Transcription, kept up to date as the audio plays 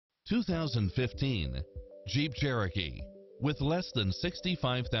2015 Jeep Cherokee. With less than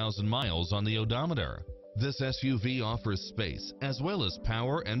 65,000 miles on the odometer, this SUV offers space as well as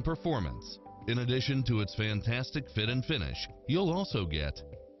power and performance. In addition to its fantastic fit and finish, you'll also get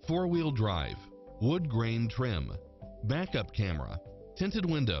four-wheel drive, wood grain trim, backup camera, tinted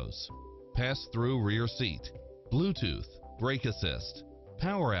windows, pass-through rear seat, Bluetooth, brake assist,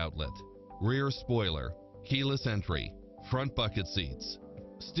 power outlet, rear spoiler, keyless entry, front bucket seats,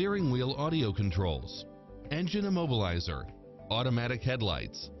 steering wheel audio controls, engine immobilizer, automatic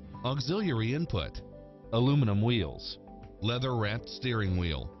headlights, auxiliary input, aluminum wheels, leather-wrapped steering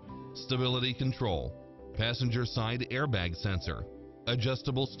wheel, stability control, passenger side airbag sensor,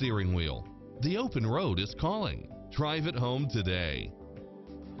 adjustable steering wheel. The open road is calling. Drive it home today.